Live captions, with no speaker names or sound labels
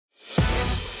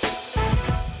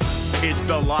It's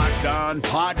the Locked On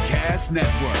Podcast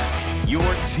Network, your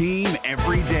team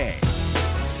every day.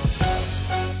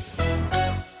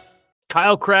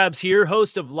 Kyle Krabs here,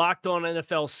 host of Locked On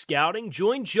NFL Scouting.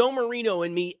 Join Joe Marino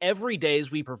and me every day as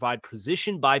we provide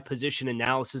position-by-position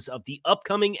analysis of the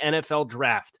upcoming NFL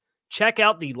Draft. Check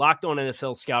out the Locked On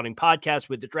NFL Scouting podcast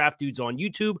with the Draft Dudes on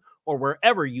YouTube or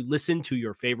wherever you listen to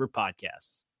your favorite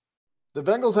podcasts. The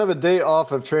Bengals have a day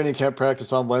off of training camp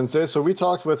practice on Wednesday, so we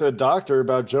talked with a doctor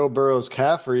about Joe Burrow's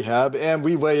calf rehab, and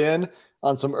we weigh in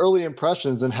on some early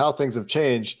impressions and how things have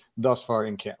changed thus far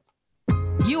in camp.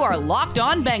 You are Locked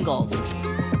On Bengals,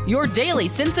 your daily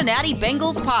Cincinnati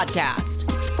Bengals podcast,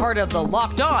 part of the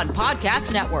Locked On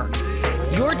Podcast Network,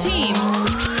 your team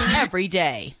every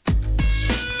day.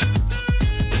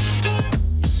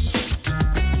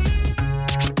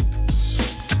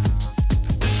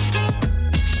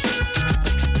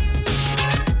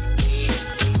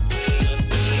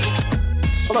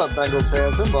 What up, Bengals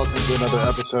fans, and welcome to another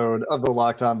episode of the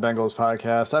Locked On Bengals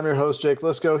podcast. I'm your host, Jake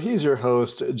Lisco. He's your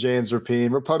host, James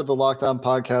Rapine. We're part of the Locked On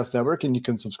Podcast Network, and you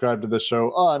can subscribe to this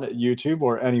show on YouTube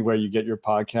or anywhere you get your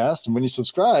podcast. And when you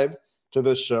subscribe to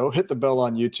this show, hit the bell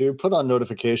on YouTube, put on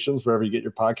notifications wherever you get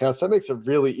your podcasts. That makes it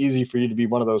really easy for you to be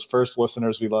one of those first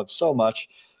listeners we love so much,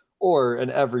 or an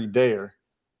everydayer.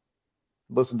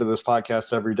 Listen to this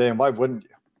podcast every day, and why wouldn't you,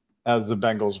 as the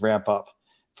Bengals ramp up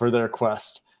for their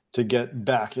quest to get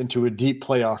back into a deep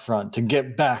playoff run, to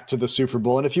get back to the Super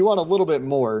Bowl. And if you want a little bit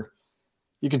more,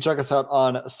 you can check us out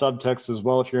on Subtext as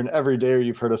well. If you're an everydayer,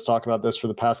 you've heard us talk about this for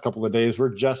the past couple of days. We're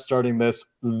just starting this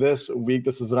week.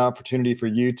 This is an opportunity for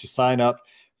you to sign up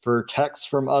for texts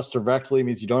from us directly. It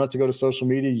means you don't have to go to social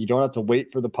media. You don't have to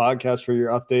wait for the podcast for your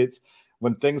updates.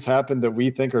 When things happen that we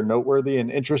think are noteworthy and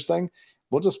interesting,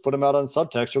 we'll just put them out on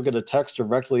Subtext. You'll get a text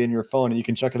directly in your phone, and you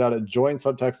can check it out at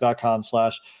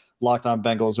joinsubtext.com/Locked On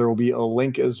Bengals. There will be a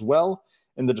link as well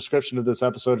in the description of this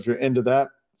episode if you're into that.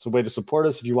 It's a way to support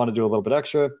us if you want to do a little bit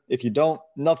extra. If you don't,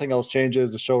 nothing else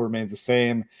changes. The show remains the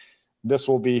same. This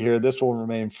will be here. This will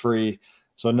remain free.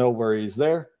 So no worries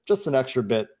there. Just an extra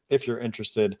bit if you're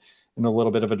interested in a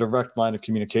little bit of a direct line of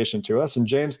communication to us. And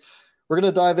James, we're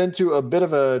going to dive into a bit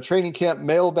of a training camp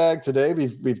mailbag today.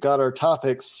 We've got our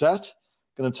topics set.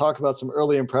 Going to talk about some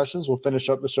early impressions. We'll finish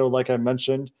up the show, like I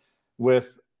mentioned, with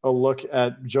a look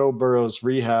at Joe Burrow's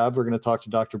rehab. We're going to talk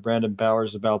to Dr. Brandon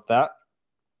Bowers about that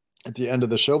at the end of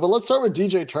the show. But let's start with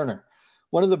DJ Turner.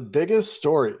 One of the biggest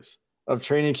stories of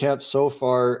training camp so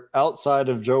far outside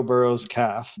of Joe Burrow's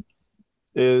calf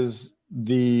is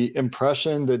the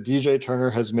impression that DJ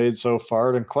Turner has made so far.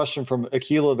 And a question from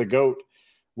Aquila the GOAT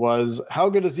was, how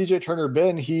good has DJ Turner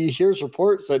been? He hears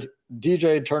reports that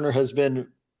DJ Turner has been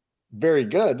very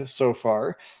good so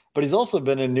far, but he's also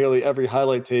been in nearly every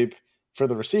highlight tape for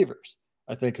the receivers,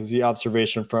 I think, is the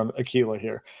observation from Aquila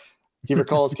here. He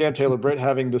recalls Cam Taylor-Britt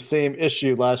having the same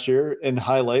issue last year in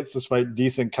highlights despite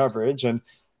decent coverage. And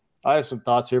I have some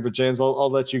thoughts here, but James, I'll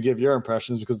let you give your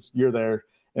impressions because you're there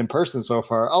in person so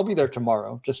far. I'll be there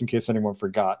tomorrow, just in case anyone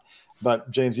forgot.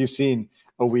 But James, you've seen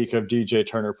a week of DJ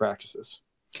Turner practices.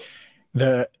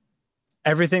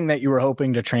 Everything that you were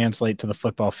hoping to translate to the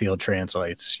football field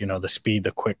translates, the speed,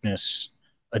 the quickness,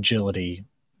 agility.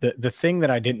 The thing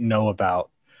that I didn't know about,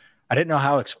 I didn't know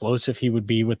how explosive he would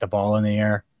be with the ball in the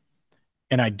air.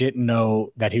 And I didn't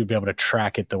know that he would be able to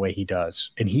track it the way he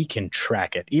does. And he can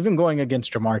track it, even going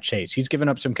against Jamar Chase. He's given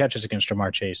up some catches against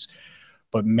Jamar Chase.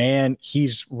 But, man,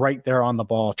 he's right there on the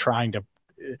ball trying to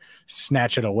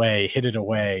snatch it away, hit it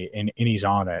away, and he's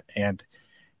on it. And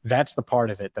that's the part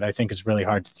of it that I think is really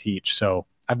hard to teach. So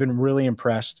I've been really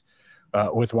impressed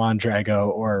with Juan Drago,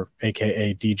 or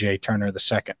a.k.a. DJ Turner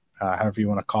II. However you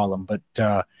want to call him. But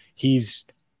he's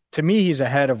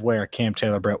ahead of where Cam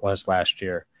Taylor-Britt was last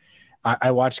year. I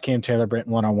watched Cam Taylor-Britt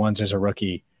in one-on-ones as a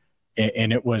rookie,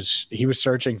 and he was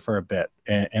searching for a bit.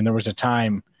 And there was a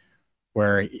time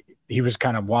where he was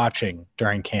kind of watching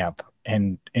during camp.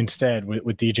 And instead,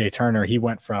 with DJ Turner, he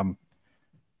went from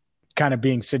kind of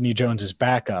being Sidney Jones's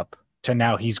backup to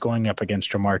now he's going up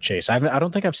against Jamar Chase. I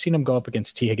don't think I've seen him go up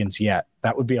against T. Higgins yet.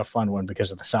 That would be a fun one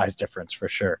because of the size difference for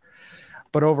sure.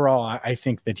 But overall, I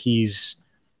think that he's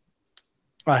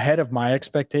ahead of my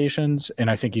expectations, and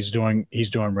I think he's doing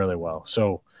really well.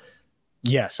 So,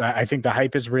 yes, I think the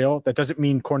hype is real. That doesn't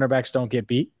mean cornerbacks don't get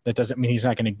beat. That doesn't mean he's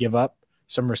not going to give up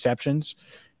some receptions.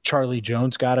 Charlie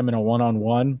Jones got him in a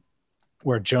one-on-one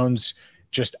where Jones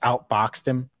just outboxed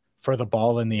him for the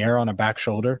ball in the air on a back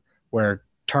shoulder, where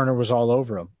Turner was all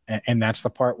over him. And that's the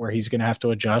part where he's going to have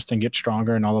to adjust and get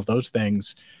stronger and all of those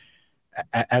things.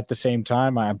 At the same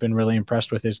time, I've been really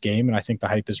impressed with his game, and I think the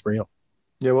hype is real.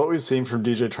 Yeah, what we've seen from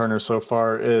DJ Turner so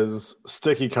far is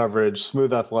sticky coverage,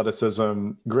 smooth athleticism,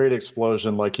 great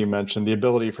explosion, like you mentioned, the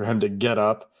ability for him to get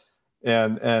up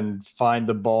and find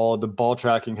the ball. The ball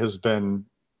tracking has been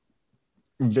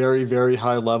very, very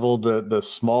high level. The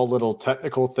small little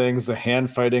technical things, the hand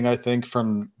fighting, I think,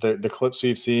 from the clips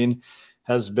we've seen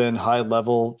has been high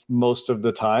level most of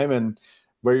the time. And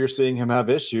where you're seeing him have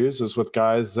issues is with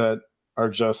guys that are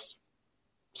just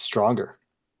stronger.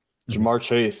 Jamar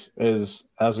Chase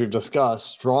is, as we've discussed,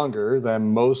 stronger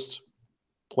than most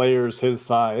players his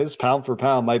size. Pound for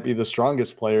pound might be the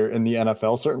strongest player in the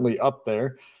NFL, certainly up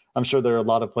there. I'm sure there are a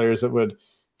lot of players that would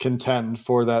contend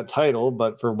for that title,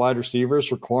 but for wide receivers,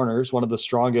 for corners, one of the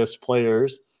strongest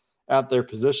players at their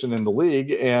position in the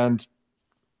league. And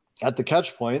at the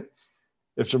catch point,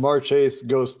 if Jamar Chase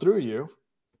goes through you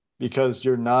because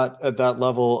you're not at that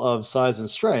level of size and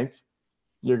strength,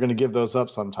 you're going to give those up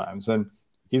sometimes. And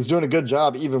he's doing a good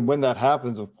job, even when that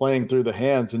happens, of playing through the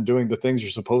hands and doing the things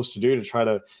you're supposed to do to try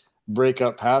to break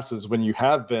up passes when you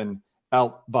have been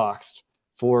outboxed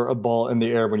for a ball in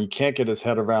the air, when you can't get his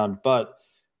head around. But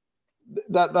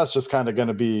that's just kind of going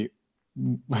to be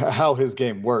how his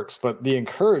game works. But the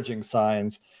encouraging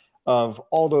signs of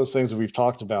all those things that we've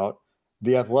talked about,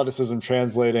 the athleticism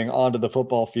translating onto the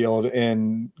football field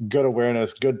in good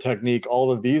awareness, good technique,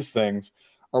 all of these things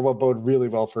are what bode really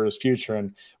well for his future.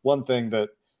 And one thing that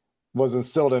was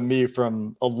instilled in me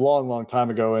from a long, long time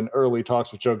ago in early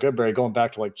talks with Joe Goodberry, going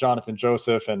back to like Jonathan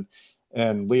Joseph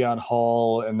and Leon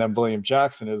Hall and then William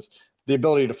Jackson, is the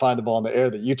ability to find the ball in the air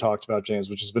that you talked about, James,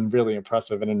 which has been really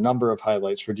impressive in a number of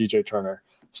highlights for DJ Turner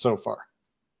so far.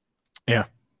 Yeah,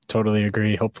 totally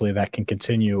agree. Hopefully that can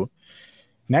continue.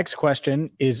 Next question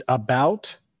is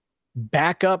about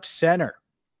backup center.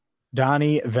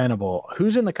 Donnie Venable,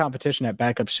 who's in the competition at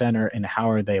backup center and how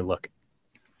are they looking?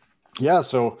 Yeah,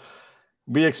 so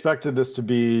we expected this to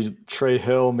be Trey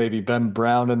Hill, maybe Ben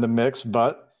Brown in the mix,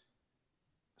 but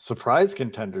surprise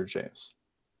contender, James.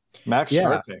 Max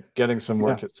Sharping getting some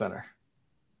work at center.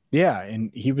 Yeah,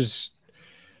 and he was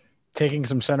taking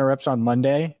some center reps on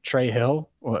Monday. Trey Hill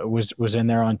was in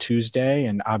there on Tuesday,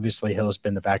 and obviously Hill's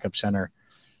been the backup center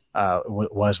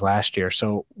was last year.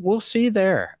 So we'll see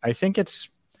there. I think it's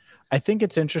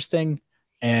interesting,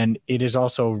 and it is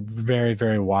also very,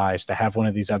 very wise to have one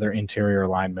of these other interior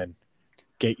linemen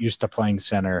get used to playing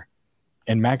center.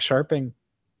 And Max Sharping,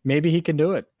 maybe he can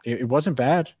do it. It wasn't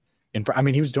bad.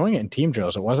 He was doing it in team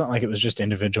drills. It wasn't like it was just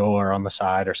individual or on the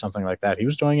side or something like that. He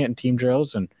was doing it in team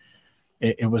drills, and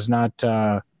it was not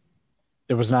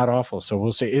awful. So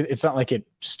we'll see. It's not like it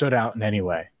stood out in any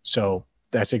way. So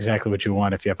that's exactly what you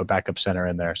want if you have a backup center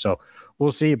in there. So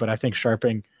we'll see. But I think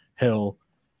Sharping, Hill,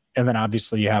 and then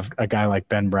obviously you have a guy like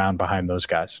Ben Brown behind those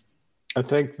guys. I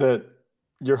think that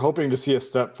you're hoping to see a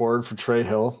step forward for Trey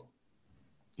Hill.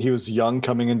 He was young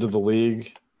coming into the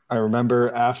league. I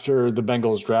remember after the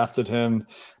Bengals drafted him,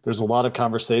 there's a lot of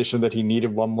conversation that he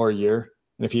needed one more year.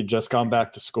 And if he'd just gone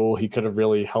back to school, he could have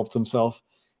really helped himself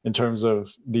in terms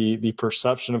of the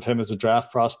perception of him as a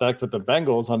draft prospect. But the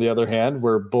Bengals, on the other hand,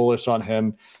 were bullish on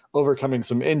him overcoming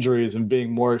some injuries and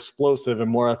being more explosive and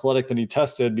more athletic than he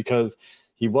tested because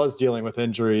he was dealing with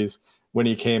injuries when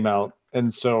he came out.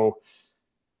 And so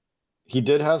he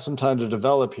did have some time to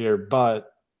develop here,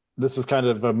 but this is kind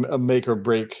of a make or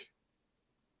break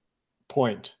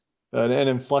point, an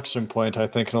inflection point, I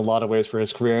think, in a lot of ways for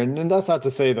his career. And that's not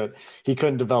to say that he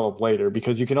couldn't develop later,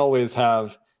 because you can always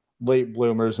have late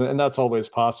bloomers, and that's always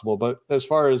possible. But as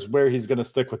far as where he's going to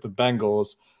stick with the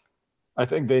Bengals, I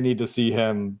think they need to see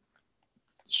him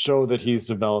show that he's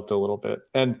developed a little bit.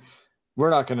 And we're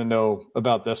not going to know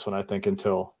about this one, I think,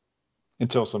 until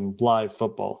some live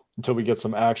football, until we get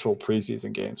some actual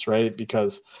preseason games, right?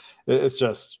 Because it's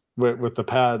just with the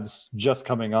pads just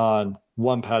coming on,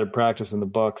 one padded practice in the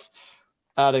books,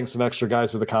 adding some extra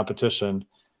guys to the competition,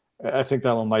 I think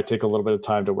that one might take a little bit of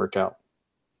time to work out.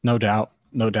 No doubt.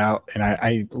 And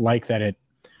I like that it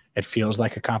feels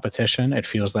like a competition. It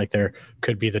feels like there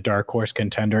could be the dark horse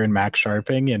contender in Max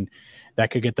Sharping, and that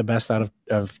could get the best out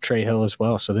of Trey Hill as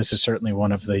well. So this is certainly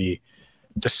one of the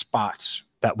spots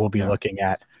that we'll be looking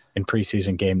at in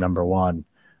preseason game number one.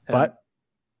 But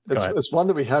it's one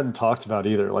that we hadn't talked about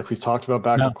either. Like, we've talked about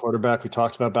backup quarterback, we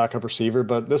talked about backup receiver,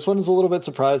 but this one is a little bit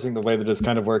surprising the way that it's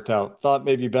kind of worked out. Thought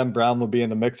maybe Ben Brown would be in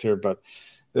the mix here, but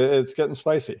it's getting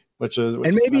spicy, which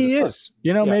maybe he is.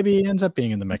 Maybe he ends up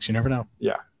being in the mix. You never know.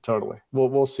 Yeah, totally.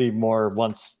 We'll see more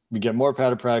once we get more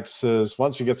padded practices,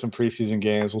 once we get some preseason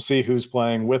games. We'll see who's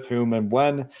playing with whom and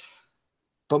when.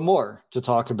 But more to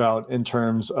talk about in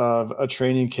terms of a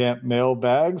training camp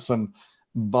mailbag, some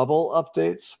bubble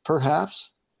updates,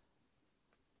 perhaps.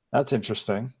 That's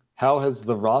interesting. how has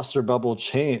the roster bubble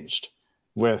changed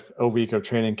with a week of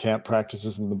training camp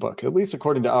practices in the book, at least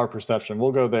according to our perception?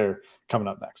 We'll go there coming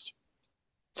up next.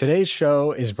 Today's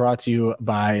show is brought to you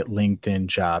by LinkedIn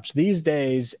Jobs. These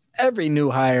days, every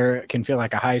new hire can feel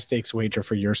like a high-stakes wager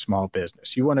for your small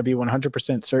business. You want to be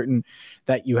 100% certain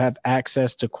that you have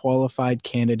access to qualified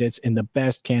candidates and the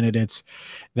best candidates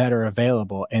that are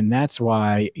available, and that's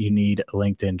why you need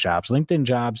LinkedIn Jobs. LinkedIn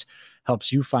Jobs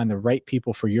helps you find the right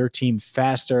people for your team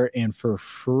faster and for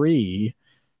free.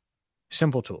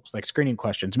 Simple tools like screening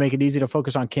questions make it easy to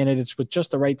focus on candidates with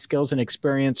just the right skills and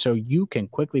experience so you can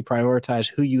quickly prioritize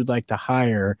who you'd like to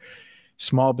hire.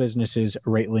 Small businesses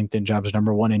rate LinkedIn Jobs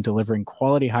number one in delivering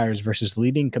quality hires versus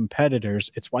leading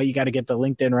competitors. It's why you got to get to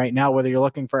LinkedIn right now, whether you're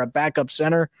looking for a backup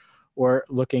center or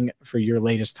looking for your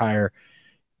latest hire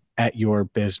at your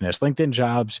business. LinkedIn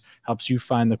Jobs helps you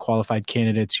find the qualified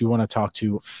candidates you want to talk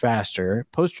to faster.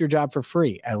 Post your job for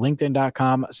free at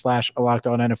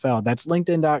linkedin.com/LockedOnNFL. That's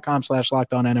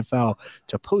linkedin.com/LockedOnNFL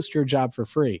to post your job for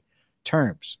free.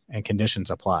 Terms and conditions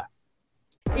apply.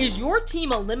 Is your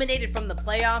team eliminated from the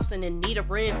playoffs and in need of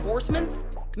reinforcements?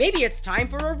 Maybe it's time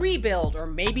for a rebuild, or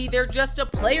maybe they're just a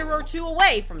player or two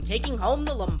away from taking home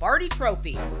the Lombardi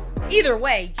Trophy. Either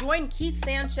way, join Keith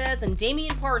Sanchez and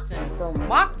Damian Parson for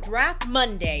Mock Draft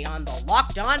Monday on the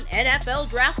Locked On NFL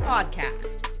Draft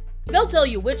Podcast. They'll tell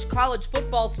you which college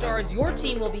football stars your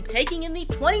team will be taking in the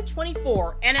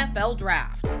 2024 NFL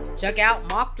Draft. Check out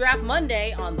Mock Draft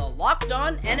Monday on the Locked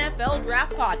On NFL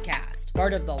Draft Podcast,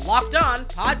 part of the Locked On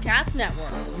Podcast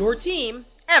Network, your team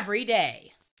every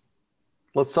day.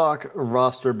 Let's talk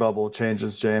roster bubble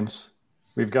changes, James.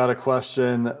 We've got a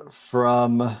question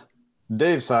from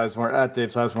Dave Sizemore, at Dave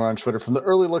Sizemore on Twitter. From the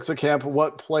early looks at camp,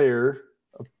 what player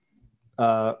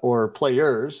or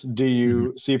players do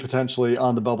you see potentially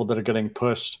on the bubble that are getting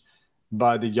pushed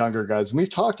by the younger guys? And we've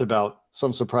talked about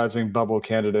some surprising bubble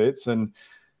candidates, and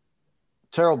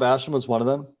Terrell Basham was one of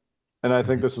them. And I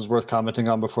think this is worth commenting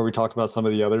on before we talk about some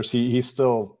of the others. He's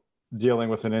still dealing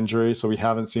with an injury, so we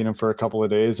haven't seen him for a couple of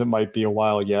days. It might be a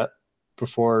while yet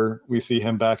before we see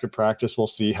him back at practice. We'll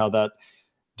see how that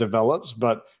develops.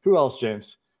 But who else,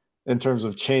 James, in terms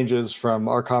of changes from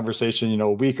our conversation,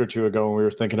 a week or two ago when we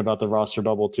were thinking about the roster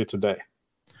bubble to today?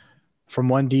 From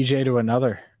one DJ to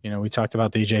another. We talked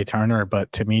about DJ Turner, but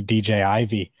to me, DJ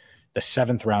Ivey, the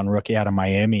 7th round rookie out of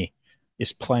Miami,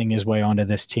 is playing his way onto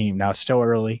this team. Now, it's still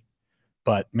early,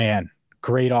 but man,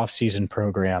 great offseason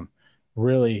program.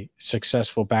 Really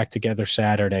successful back together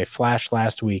Saturday. Flashed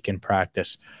last week in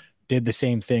practice. Did the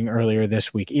same thing earlier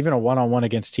this week. Even a one-on-one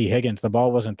against T. Higgins. The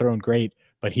ball wasn't thrown great,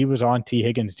 but he was on T.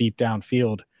 Higgins deep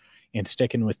downfield and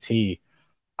sticking with T.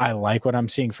 I like what I'm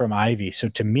seeing from Ivy. So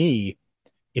to me,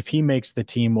 if he makes the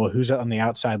team, well, who's on the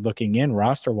outside looking in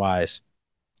roster-wise?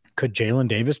 Could Jalen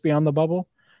Davis be on the bubble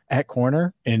at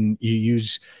corner and you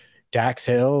use Dax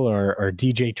Hill or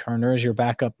DJ Turner as your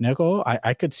backup nickel?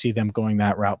 I could see them going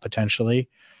that route potentially.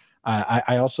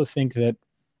 I also think that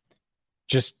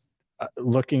just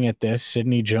looking at this,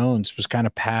 Sidney Jones was kind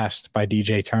of passed by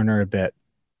DJ Turner a bit.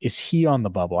 Is he on the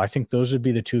bubble? I think those would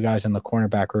be the two guys in the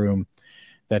cornerback room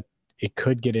that it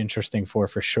could get interesting for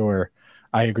sure.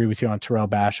 I agree with you on Terrell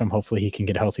Basham. Hopefully he can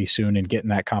get healthy soon and get in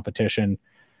that competition.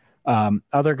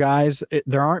 Other guys,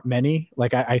 there aren't many.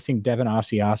 Like I think Devin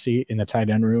Asiasi in the tight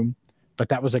end room, but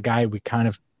that was a guy we kind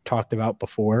of talked about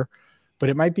before. But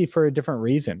it might be for a different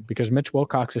reason because Mitch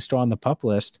Wilcox is still on the PUP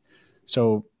list.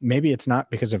 So maybe it's not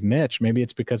because of Mitch. Maybe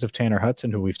it's because of Tanner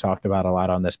Hudson, who we've talked about a lot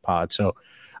on this pod. So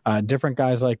different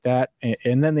guys like that.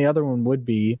 And then the other one would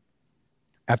be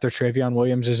after Travion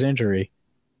Williams' injury,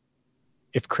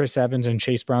 if Chris Evans and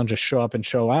Chase Brown just show up and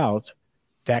show out,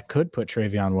 that could put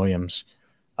Travion Williams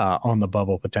on the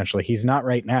bubble potentially. He's not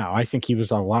right now. I think he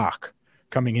was a lock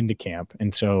coming into camp.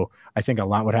 And so I think a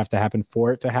lot would have to happen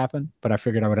for it to happen. But I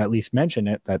figured I would at least mention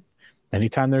it, that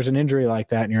anytime there's an injury like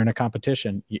that and you're in a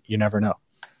competition, you never know.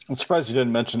 I'm surprised you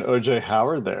didn't mention O.J.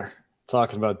 Howard there,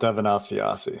 talking about Devin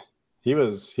Asiasi. He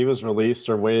was released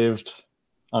or waived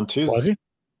on Tuesday.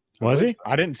 Was he?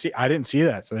 I didn't see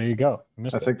that. So there you go. I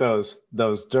think that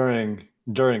was during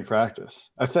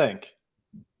practice. I think.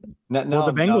 The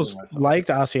Bengals liked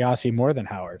Asiasi more than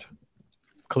Howard.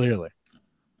 Clearly.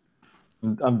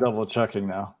 I'm double checking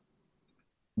now,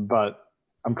 but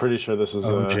I'm pretty sure this is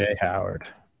O.J. Howard,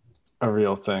 a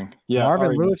real thing. Yeah,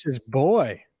 Marvin Lewis's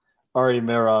boy. Ari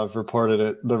Merov reported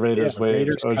it. The Raiders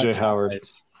waived O.J. Howard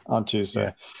on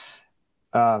Tuesday.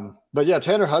 Yeah. But yeah,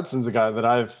 Tanner Hudson's a guy that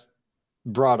I've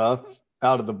brought up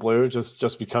out of the blue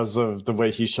just because of the way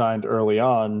he shined early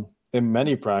on in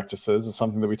many practices. It's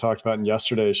something that we talked about in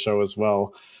yesterday's show as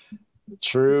well.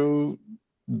 True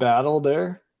battle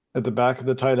there at the back of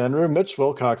the tight end room, Mitch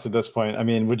Wilcox at this point. I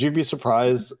mean, would you be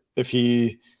surprised if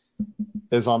he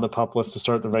is on the PUP list to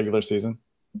start the regular season?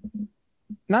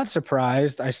 Not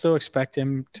surprised. I still expect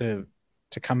him to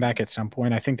come back at some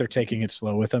point. I think they're taking it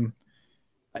slow with him.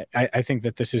 I think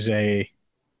that this is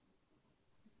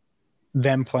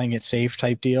them playing it safe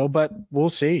type deal, but we'll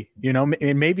see. You know,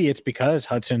 maybe it's because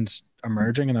Hudson's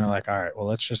emerging and they're like, all right, well,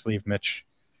 let's just leave Mitch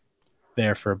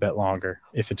there for a bit longer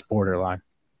if it's borderline.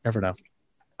 Never know.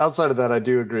 Outside of that, I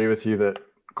do agree with you that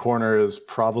corner is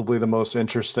probably the most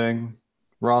interesting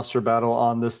roster battle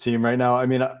on this team right now. I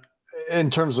mean,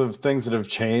 in terms of things that have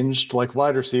changed, like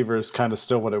wide receiver is kind of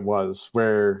still what it was,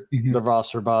 where the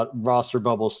roster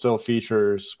bubble still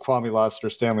features Kwame Lassiter,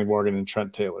 Stanley Morgan, and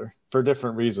Trent Taylor for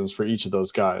different reasons for each of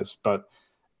those guys. But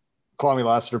Kwame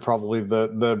Lassiter probably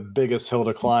the biggest hill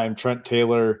to climb. Trent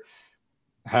Taylor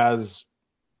has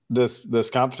this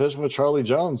competition with Charlie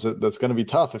Jones that's going to be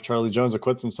tough if Charlie Jones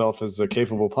acquits himself as a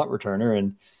capable punt returner.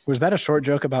 And was that a short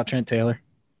joke about Trent Taylor?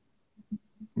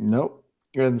 Nope.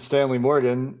 And Stanley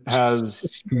Morgan has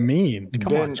it's mean.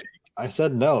 Come on, Jake. I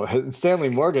said no. Stanley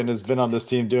Morgan has been on this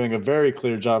team doing a very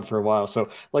clear job for a while. So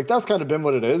like that's kind of been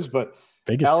what it is. But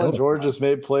Alan George has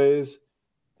made plays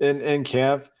in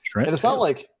camp. Trent and it's Taylor.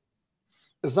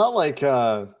 not like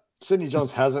Sidney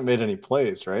Jones hasn't made any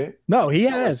plays, right? No, he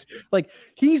has. Like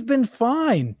he's been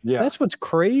fine. Yeah. That's what's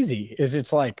crazy is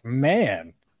it's like,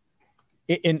 man.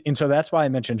 And so that's why I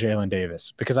mentioned Jalen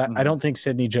Davis, because I don't think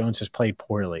Sidney Jones has played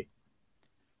poorly.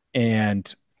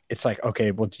 And it's like,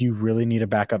 okay, well, do you really need a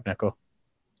backup nickel?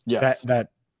 Yes.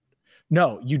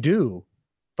 No, you do.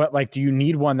 But like, do you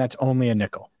need one that's only a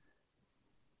nickel?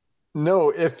 No,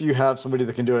 if you have somebody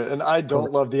that can do it. And I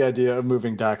don't love the idea of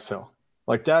moving Dax Hill.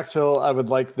 Like Dax Hill, I would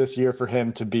like this year for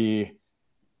him to be,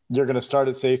 you're going to start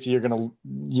at safety. You're going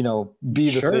to, be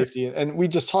the safety. And we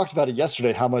just talked about it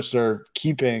yesterday, how much they're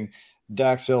keeping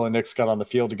Dax Hill and Nick Scott on the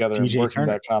field together and working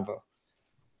that combo.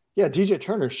 Yeah, DJ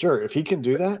Turner, sure. If he can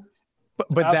do that.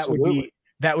 But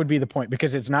that would be the point,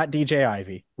 because it's not DJ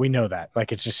Ivy. We know that.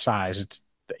 Like it's just size.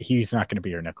 He's not going to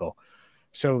be your nickel.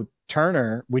 So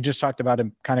Turner, we just talked about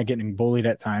him kind of getting bullied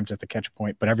at times at the catch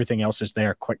point, but everything else is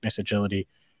there. Quickness, agility.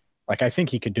 Like I think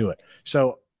he could do it.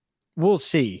 So we'll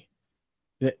see.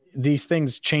 These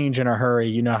things change in a hurry.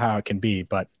 You know how it can be,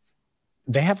 but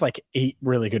they have like 8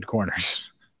 really good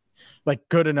corners, like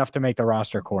good enough to make the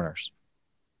roster corners.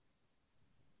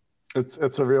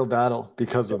 It's a real battle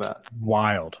because of that.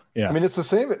 Wild. Yeah. I mean, it's the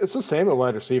same at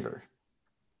wide receiver.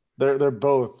 They're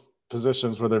both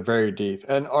positions where they're very deep.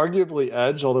 And arguably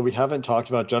edge, although we haven't talked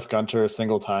about Jeff Gunter a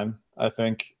single time, I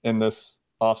think, in this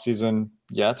offseason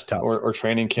yet or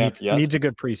training camp yet. He needs a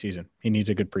good preseason.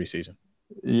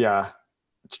 Yeah.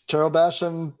 Terrell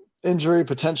Basham injury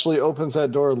potentially opens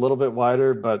that door a little bit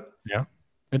wider, but yeah,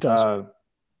 it does.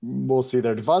 We'll see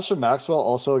there. Devonta Maxwell,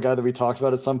 also a guy that we talked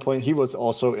about at some point. He was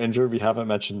also injured. We haven't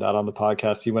mentioned that on the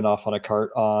podcast. He went off on a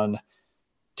cart on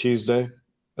Tuesday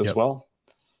as well.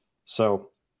 So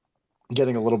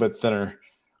getting a little bit thinner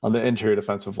on the interior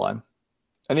defensive line.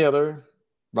 Any other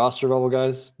roster level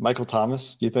guys? Michael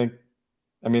Thomas, do you think?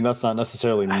 I mean, that's not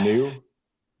necessarily new,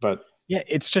 but. Yeah,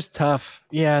 it's just tough.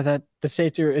 Yeah, that the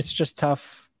safety, it's just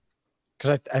tough.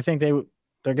 Because I think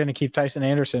they're going to keep Tyson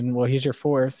Anderson. Well, he's your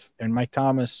 4th. And Mike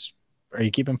Thomas, are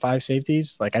you keeping 5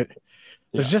 safeties? Like,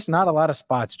 there's just not a lot of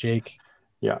spots, Jake.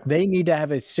 Yeah. They need to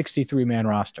have a 63-man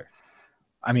roster.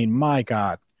 I mean, my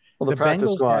God. Well, the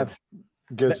practice squad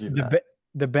gives you that.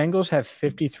 The Bengals have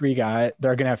 53 guys.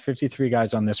 They're going to have 53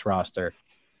 guys on this roster.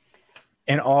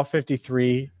 And all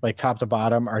 53, like top to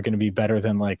bottom, are going to be better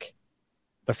than like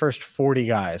the first 40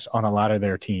 guys on a lot of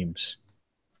their teams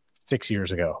 6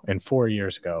 years ago and 4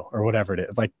 years ago or whatever it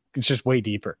is. Like it's just way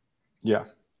deeper. Yeah.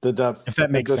 The depth. If that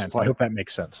makes sense. I hope that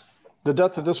makes sense. The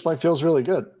depth at this point feels really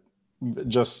good.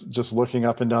 Just looking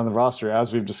up and down the roster,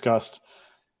 as we've discussed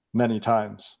many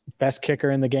times. Best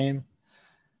kicker in the game.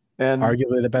 And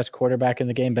arguably the best quarterback in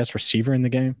the game, best receiver in the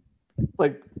game.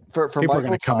 Like for people Michael are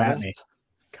going to Thomas,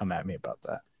 come at me about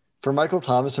that. For Michael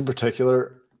Thomas in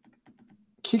particular,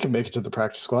 he can make it to the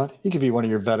practice squad. He could be one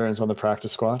of your veterans on the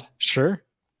practice squad. Sure.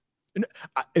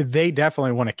 They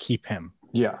definitely want to keep him.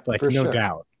 Yeah, like no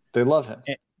doubt. They love him,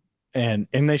 and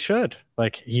they should.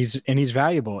 Like he's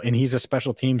valuable, and he's a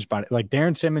special teams body. Like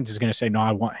Darren Simmons is going to say, "No,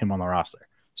 I want him on the roster."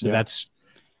 So it's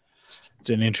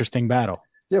an interesting battle.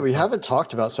 Yeah, we haven't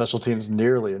talked about special teams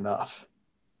nearly enough,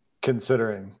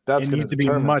 considering that's going to be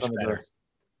much better.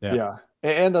 Yeah,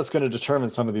 and that's going to determine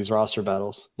some of these roster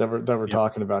battles that we're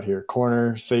talking about here.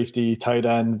 Corner, safety, tight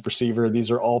end, receiver.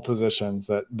 These are all positions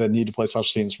that need to play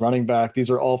special teams. Running back. These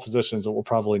are all positions that will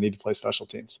probably need to play special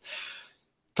teams.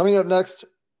 Coming up next,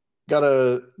 got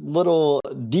a little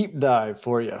deep dive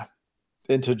for you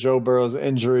into Joe Burrow's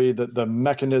injury, the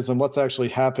mechanism, what's actually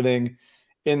happening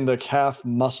in the calf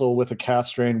muscle with a calf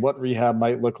strain, what rehab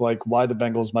might look like, why the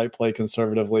Bengals might play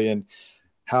conservatively, and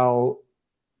how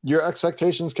your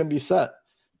expectations can be set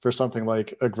for something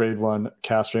like a grade 1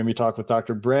 calf strain. We talk with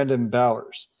Dr. Brandon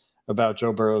Bowers about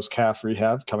Joe Burrow's calf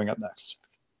rehab coming up next.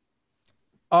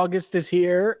 August is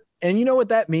here, and you know what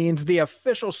that means? The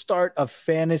official start of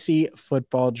fantasy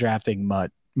football drafting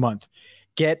month.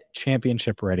 Get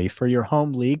championship ready for your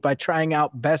home league by trying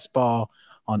out Best Ball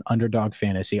on Underdog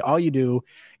Fantasy. All you do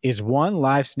is one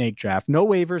live snake draft. No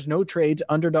waivers, no trades.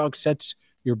 Underdog sets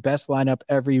your best lineup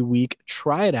every week.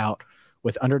 Try it out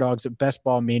with Underdog's Best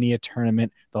Ball Mania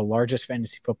tournament. The largest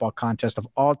fantasy football contest of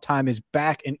all time is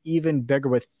back and even bigger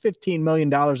with $15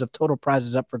 million of total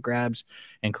prizes up for grabs,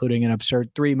 including an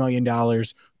absurd $3 million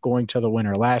going to the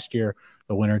winner. Last year,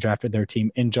 the winner drafted their team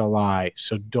in July,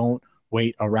 so don't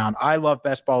wait around. I love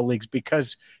Best Ball leagues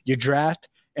because you draft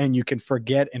and you can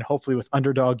forget, and hopefully with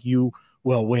Underdog, you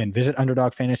will win. Visit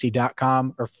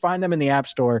UnderdogFantasy.com or find them in the App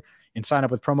Store and sign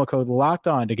up with promo code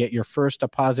LOCKEDON to get your first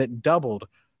deposit doubled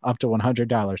up to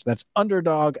 $100. That's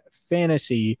Underdog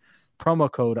Fantasy,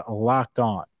 promo code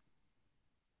LOCKEDON.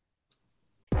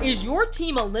 Is your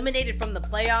team eliminated from the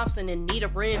playoffs and in need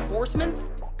of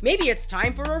reinforcements? Maybe it's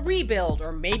time for a rebuild,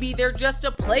 or maybe they're just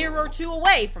a player or two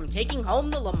away from taking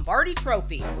home the Lombardi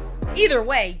Trophy. Either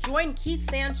way, join Keith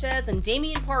Sanchez and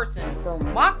Damian Parson for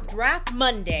Mock Draft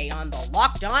Monday on the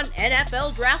Locked On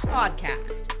NFL Draft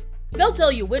Podcast. They'll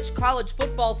tell you which college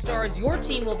football stars your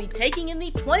team will be taking in the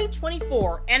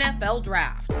 2024 NFL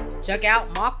Draft. Check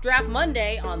out Mock Draft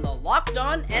Monday on the Locked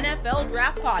On NFL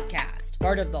Draft Podcast,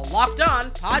 part of the Locked On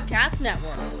Podcast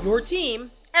Network, your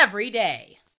team every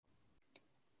day.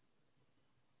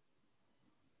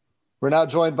 We're now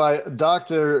joined by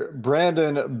Dr.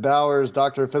 Brandon Bowers,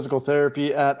 Doctor of Physical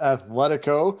Therapy at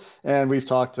Athletico, and we've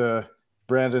talked to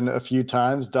Brandon a few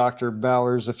times, Dr.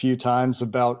 Bowers a few times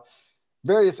about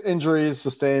various injuries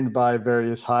sustained by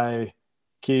various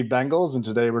high-key Bengals, and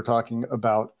today we're talking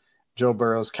about Joe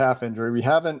Burrow's calf injury. We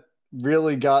haven't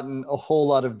really gotten a whole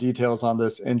lot of details on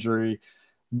this injury,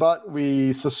 but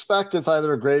we suspect it's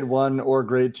either a grade 1 or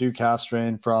grade 2 calf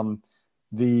strain from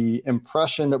the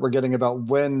impression that we're getting about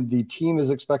when the team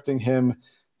is expecting him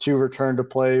to return to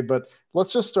play. But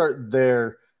let's just start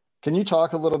there. Can you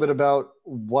talk a little bit about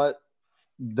what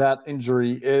that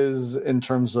injury is in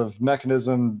terms of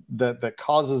mechanism that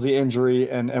causes the injury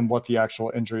and what the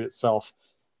actual injury itself,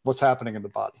 what's happening in the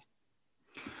body?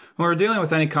 When we're dealing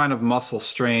with any kind of muscle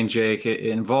strain, Jake, it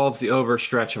involves the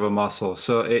overstretch of a muscle.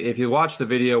 So if you watch the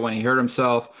video when he hurt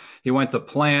himself, he went to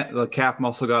plant, the calf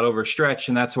muscle got overstretched,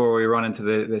 and that's where we run into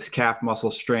this calf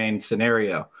muscle strain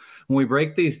scenario. When we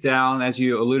break these down, as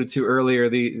you alluded to earlier,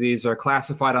 these are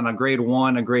classified on a grade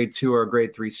 1, a grade 2, or a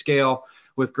grade 3 scale,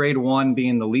 with grade 1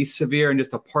 being the least severe and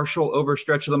just a partial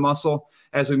overstretch of the muscle.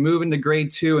 As we move into grade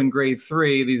 2 and grade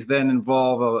 3, these then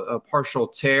involve a partial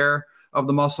tear of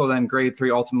the muscle, then grade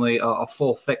 3, ultimately a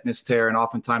full thickness tear, and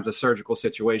oftentimes a surgical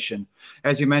situation.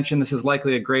 As you mentioned, this is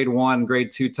likely a grade 1,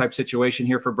 grade 2 type situation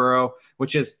here for Burrow,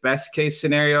 which is best case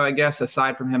scenario, I guess,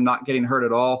 aside from him not getting hurt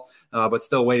at all, but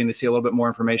still waiting to see a little bit more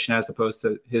information as opposed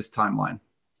to his timeline.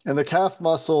 And the calf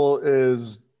muscle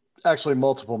is actually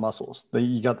multiple muscles.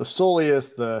 You got the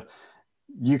soleus,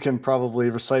 you can probably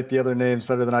recite the other names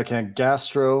better than I can,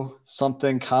 gastro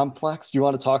something complex. You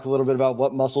want to talk a little bit about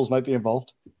what muscles might be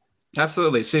involved?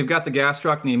 Absolutely. So you've got the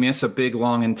gastrocnemius, a big,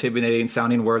 long, intimidating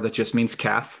sounding word that just means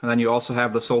calf. And then you also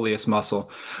have the soleus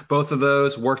muscle. Both of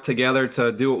those work together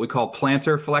to do what we call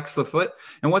plantar flex the foot.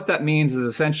 And what that means is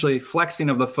essentially flexing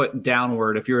of the foot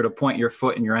downward if you were to point your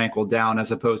foot and your ankle down as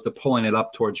opposed to pulling it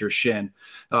up towards your shin.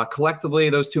 Collectively,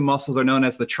 those two muscles are known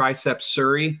as the triceps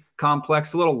suri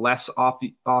complex, a little less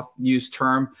off-used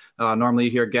term. Normally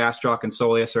you hear gastroc and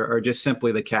soleus are just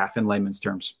simply the calf in layman's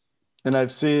terms. And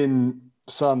I've seen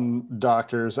some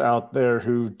doctors out there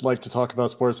who like to talk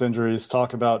about sports injuries,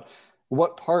 talk about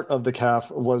what part of the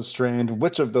calf was strained,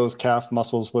 which of those calf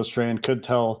muscles was strained, could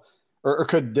tell or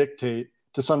could dictate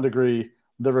to some degree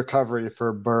the recovery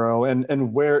for Burrow,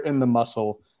 and where in the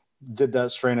muscle did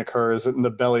that strain occur? Is it in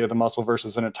the belly of the muscle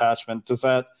versus an attachment? Does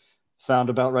that sound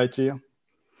about right to you?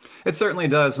 It certainly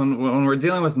does. When we're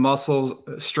dealing with muscle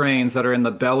strains that are in the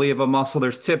belly of a muscle,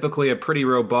 there's typically a pretty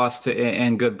robust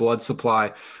and good blood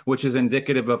supply, which is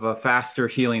indicative of a faster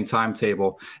healing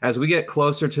timetable. As we get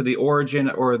closer to the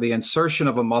origin or the insertion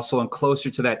of a muscle and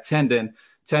closer to that tendon,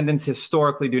 Tendons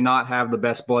historically do not have the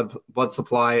best blood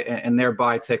supply and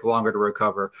thereby take longer to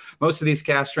recover. Most of these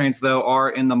calf strains, though, are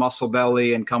in the muscle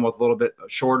belly and come with a little bit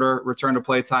shorter return to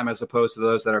play time as opposed to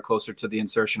those that are closer to the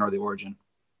insertion or the origin.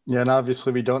 Yeah, and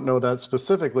obviously we don't know that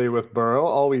specifically with Burrow.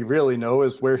 All we really know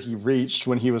is where he reached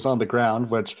when he was on the ground,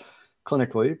 which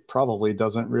clinically probably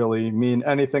doesn't really mean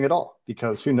anything at all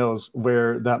because who knows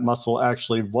where that muscle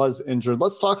actually was injured.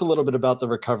 Let's talk a little bit about the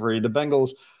recovery. The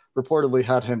Bengals reportedly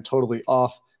had him totally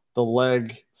off the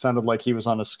leg. Sounded like he was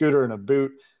on a scooter and a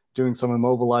boot doing some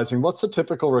immobilizing. What's the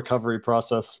typical recovery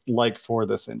process like for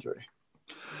this injury?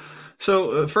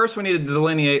 So first we need to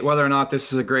delineate whether or not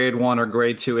this is a grade 1 or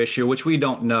grade 2 issue, which we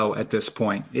don't know at this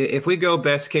point. If we go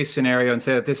best case scenario and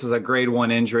say that this is a grade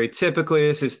 1 injury, typically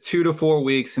this is 2 to 4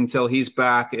 weeks until he's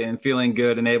back and feeling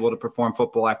good and able to perform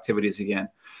football activities again.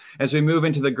 As we move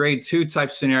into the grade 2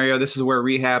 type scenario, this is where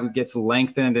rehab gets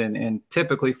lengthened and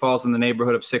typically falls in the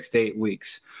neighborhood of 6 to 8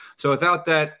 weeks. So without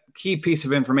that key piece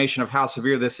of information of how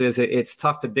severe this is, it's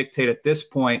tough to dictate at this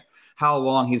point how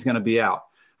long he's going to be out.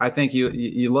 I think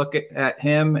you look at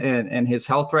him and his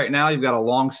health right now. You've got a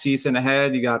long season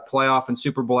ahead. You got playoff and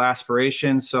Super Bowl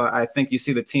aspirations. So I think you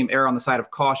see the team err on the side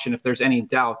of caution if there's any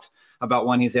doubt about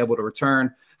when he's able to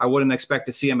return. I wouldn't expect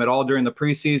to see him at all during the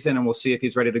preseason, and we'll see if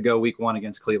he's ready to go week 1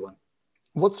 against Cleveland.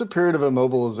 What's the period of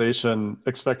immobilization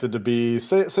expected to be?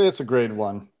 Say it's a grade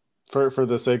 1 for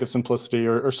the sake of simplicity,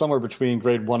 or somewhere between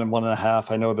grade 1 and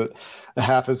 1.5. I know that a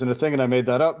half isn't a thing, and I made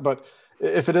that up, but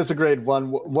if it is a grade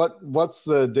 1, what's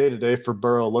the day-to-day for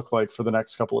Burrow look like for the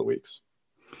next couple of weeks?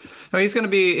 He's going to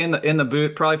be in the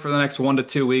boot probably for the next 1 to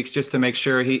 2 weeks just to make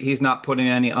sure he's not putting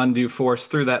any undue force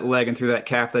through that leg and through that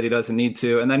calf that he doesn't need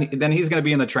to. And then he's going to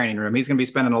be in the training room. He's going to be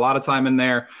spending a lot of time in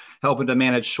there helping to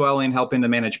manage swelling, helping to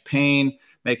manage pain,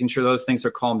 making sure those things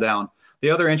are calmed down.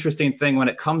 The other interesting thing when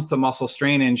it comes to muscle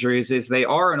strain injuries is they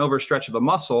are an overstretch of the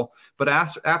muscle, but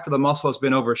after the muscle has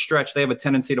been overstretched, they have a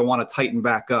tendency to want to tighten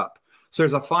back up. So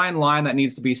there's a fine line that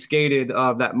needs to be skated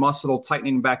of that muscle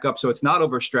tightening back up so it's not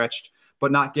overstretched,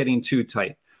 but not getting too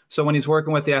tight. So when he's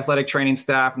working with the athletic training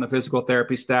staff and the physical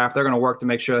therapy staff, they're going to work to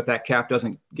make sure that calf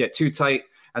doesn't get too tight.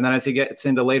 And then as he gets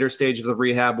into later stages of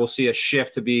rehab, we'll see a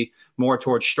shift to be more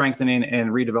towards strengthening and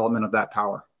redevelopment of that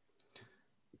power.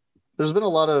 There's been a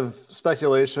lot of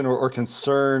speculation or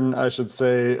concern, I should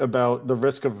say, about the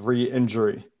risk of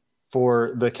re-injury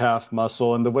for the calf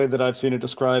muscle. And the way that I've seen it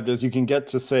described is you can get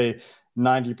to, say,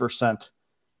 90%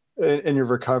 in your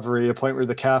recovery, a point where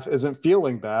the calf isn't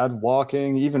feeling bad.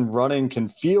 Walking, even running can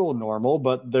feel normal,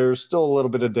 but there's still a little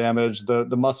bit of damage. The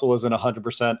muscle isn't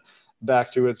 100%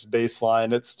 back to its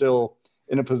baseline. It's still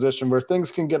in a position where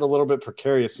things can get a little bit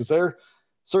precarious. Is there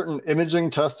certain imaging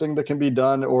testing that can be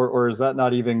done, or is that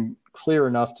not even clear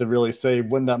enough to really say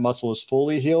when that muscle is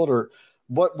fully healed? Or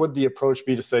what would the approach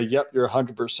be to say, yep, you're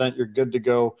 100%, you're good to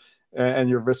go, and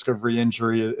your risk of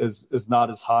re-injury is not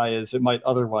as high as it might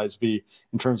otherwise be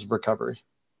in terms of recovery?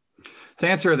 To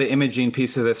answer the imaging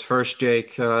piece of this first,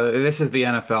 Jake, this is the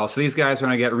NFL. So these guys are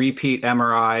going to get repeat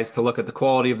MRIs to look at the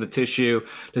quality of the tissue,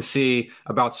 to see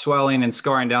about swelling and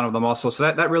scarring down of the muscle.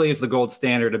 So that really is the gold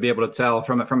standard to be able to tell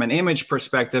from an image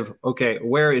perspective, okay,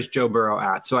 where is Joe Burrow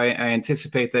at? So I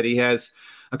anticipate that he has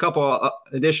a couple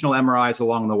additional MRIs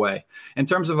along the way. In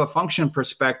terms of a function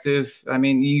perspective, I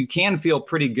mean, you can feel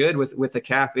pretty good with the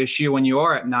calf issue when you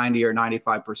are at 90 or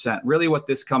 95%. Really what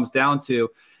this comes down to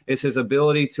is his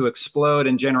ability to explode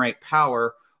and generate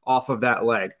power off of that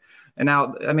leg. And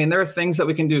now, I mean, there are things that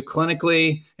we can do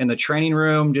clinically in the training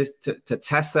room just to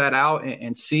test that out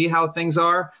and see how things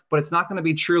are, but it's not going to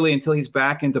be truly until he's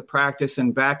back into practice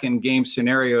and back in game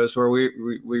scenarios where we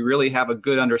really have a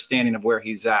good understanding of where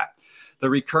he's at. The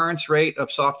recurrence rate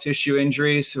of soft tissue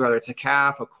injuries, whether it's a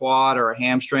calf, a quad, or a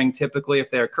hamstring, typically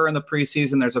if they occur in the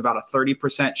preseason, there's about a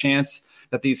 30% chance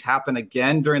that these happen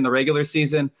again during the regular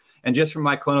season. And just from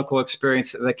my clinical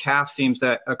experience, the calf seems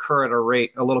to occur at a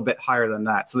rate a little bit higher than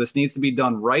that. So this needs to be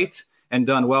done right and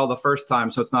done well the first time,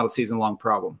 so it's not a season-long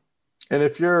problem. And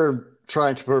if you're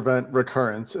trying to prevent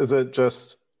recurrence, is it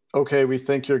just, okay, we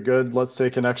think you're good, let's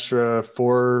take an extra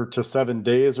 4 to 7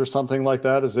 days or something like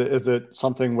that? Is it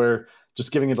something where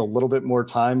just giving it a little bit more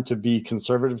time to be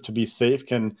conservative, to be safe,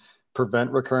 can prevent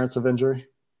recurrence of injury?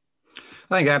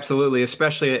 I think absolutely,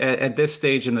 especially at this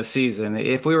stage in the season.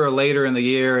 If we were later in the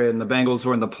year and the Bengals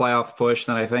were in the playoff push,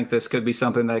 then I think this could be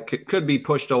something that could be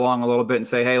pushed along a little bit and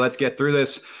say, hey, let's get through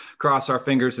this, cross our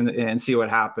fingers and see what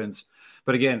happens.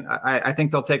 But again, I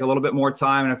think they'll take a little bit more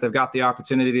time. And if they've got the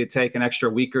opportunity to take an extra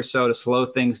week or so to slow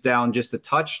things down just a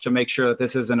touch to make sure that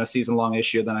this isn't a season-long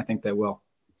issue, then I think they will.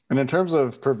 And in terms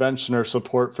of prevention or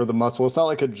support for the muscle, it's not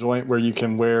like a joint where you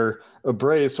can wear a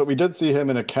brace, but we did see him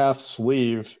in a calf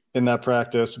sleeve in that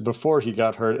practice before he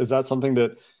got hurt. Is that something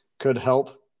that could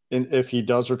help if he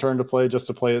does return to play, just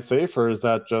to play it safe? Or is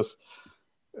that just,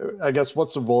 I guess,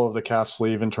 what's the role of the calf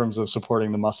sleeve in terms of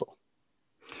supporting the muscle?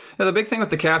 Yeah, the big thing with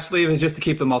the calf sleeve is just to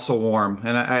keep the muscle warm.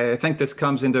 And I think this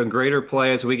comes into greater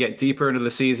play as we get deeper into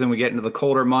the season, we get into the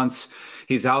colder months.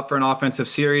 He's out for an offensive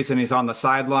series and he's on the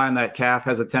sideline. That calf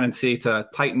has a tendency to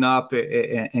tighten up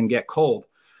and get cold.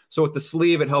 So with the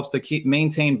sleeve, it helps to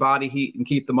maintain body heat and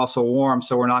keep the muscle warm.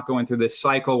 So we're not going through this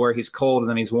cycle where he's cold and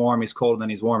then he's warm, he's cold and then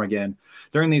he's warm again.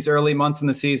 During these early months in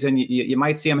the season, you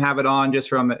might see him have it on just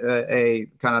from a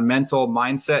kind of mental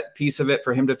mindset piece of it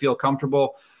for him to feel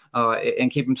comfortable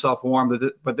and keep himself warm.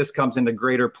 But this comes into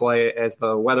greater play as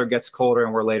the weather gets colder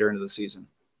and we're later into the season.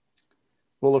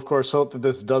 We'll, of course, hope that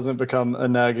this doesn't become a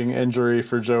nagging injury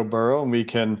for Joe Burrow and we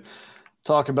can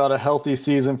talk about a healthy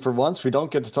season for once. We don't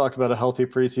get to talk about a healthy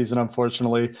preseason,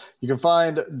 unfortunately. You can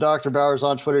find Dr. Bowers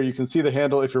on Twitter. You can see the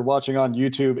handle if you're watching on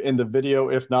YouTube in the video.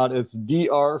 If not, it's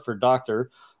DR for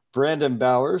Dr. Brandon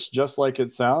Bowers, just like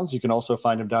it sounds. You can also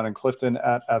find him down in Clifton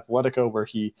at Athletico, where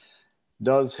he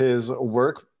does his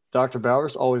work. Dr.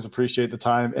 Bowers, always appreciate the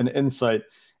time and insight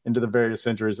into the various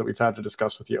injuries that we've had to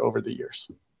discuss with you over the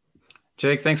years.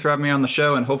 Jake, thanks for having me on the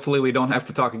show, and hopefully we don't have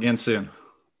to talk again soon.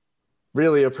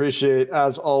 Really appreciate,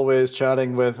 as always,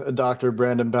 chatting with Dr.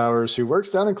 Brandon Bowers, who works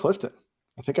down in Clifton.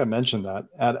 I think I mentioned that,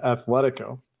 at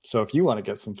Athletico. So if you want to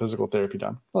get some physical therapy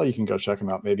done, well, you can go check him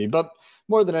out maybe. But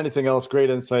more than anything else, great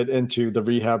insight into the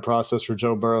rehab process for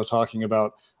Joe Burrow, talking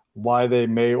about why they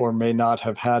may or may not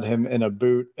have had him in a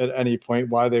boot at any point,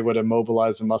 why they would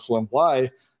immobilize the muscle, and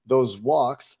why those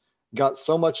walks got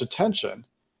so much attention,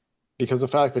 because the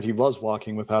fact that he was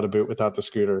walking without a boot, without the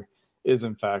scooter, is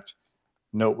in fact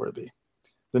noteworthy.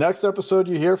 The next episode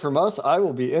you hear from us, I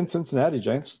will be in Cincinnati,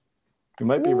 James. We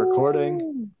might be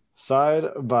recording side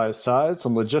by side,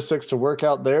 some logistics to work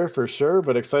out there for sure,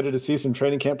 but excited to see some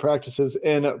training camp practices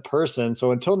in person.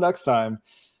 So until next time,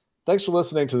 thanks for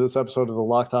listening to this episode of the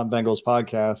Locked On Bengals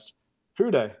podcast.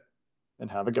 Hooday, and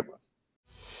have a good one.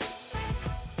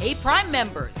 Hey, Prime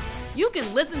members, you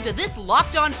can listen to this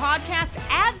Locked On podcast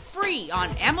ad-free on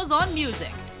Amazon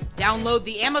Music. Download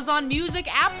the Amazon Music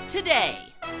app today.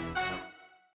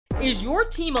 Is your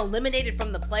team eliminated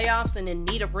from the playoffs and in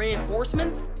need of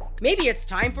reinforcements? Maybe it's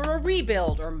time for a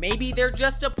rebuild, or maybe they're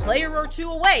just a player or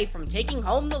two away from taking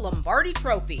home the Lombardi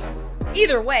Trophy.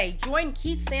 Either way, join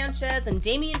Keith Sanchez and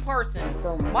Damian Parson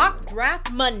for Mock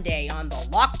Draft Monday on the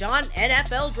Locked On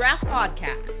NFL Draft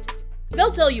Podcast. They'll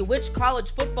tell you which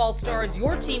college football stars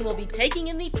your team will be taking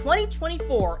in the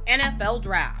 2024 NFL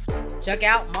Draft. Check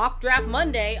out Mock Draft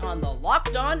Monday on the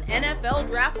Locked On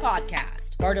NFL Draft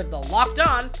Podcast, part of the Locked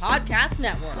On Podcast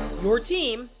Network. Your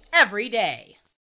team every day.